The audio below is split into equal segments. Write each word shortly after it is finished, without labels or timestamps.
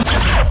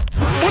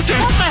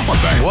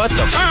What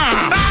the?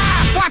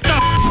 What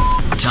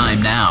the?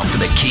 Time now for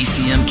the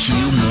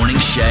KCMQ Morning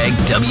Shag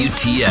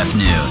WTF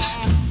News.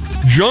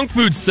 Junk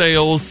food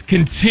sales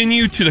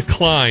continue to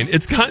decline.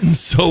 It's gotten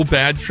so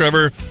bad,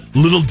 Trevor.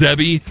 Little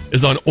Debbie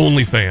is on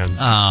OnlyFans.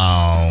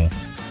 Oh.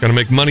 Gotta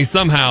make money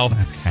somehow.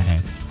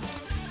 Okay.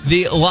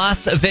 The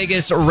Las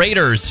Vegas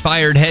Raiders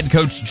fired head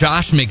coach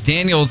Josh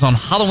McDaniels on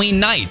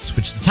Halloween night,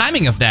 which the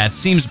timing of that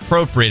seems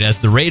appropriate as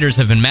the Raiders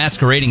have been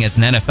masquerading as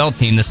an NFL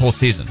team this whole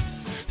season.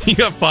 You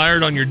got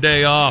fired on your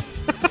day off.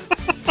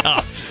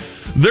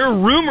 Tough. There are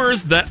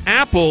rumors that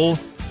Apple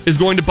is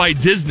going to buy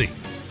Disney.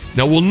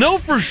 Now, we'll know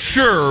for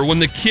sure when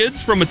the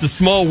kids from It's a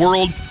Small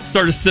World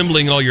start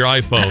assembling all your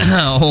iPhones.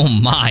 Oh,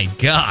 my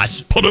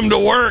gosh. Put them to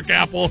work,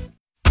 Apple.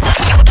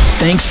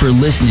 Thanks for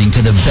listening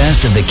to the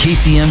best of the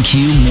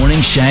KCMQ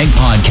Morning Shag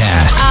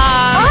podcast.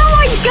 Oh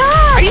my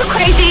God! Are you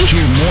crazy?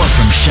 Hear more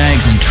from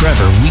Shags and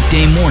Trevor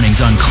weekday mornings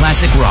on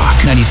Classic Rock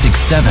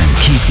 96.7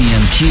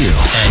 KCMQ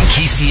and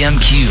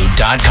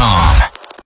KCMQ.com.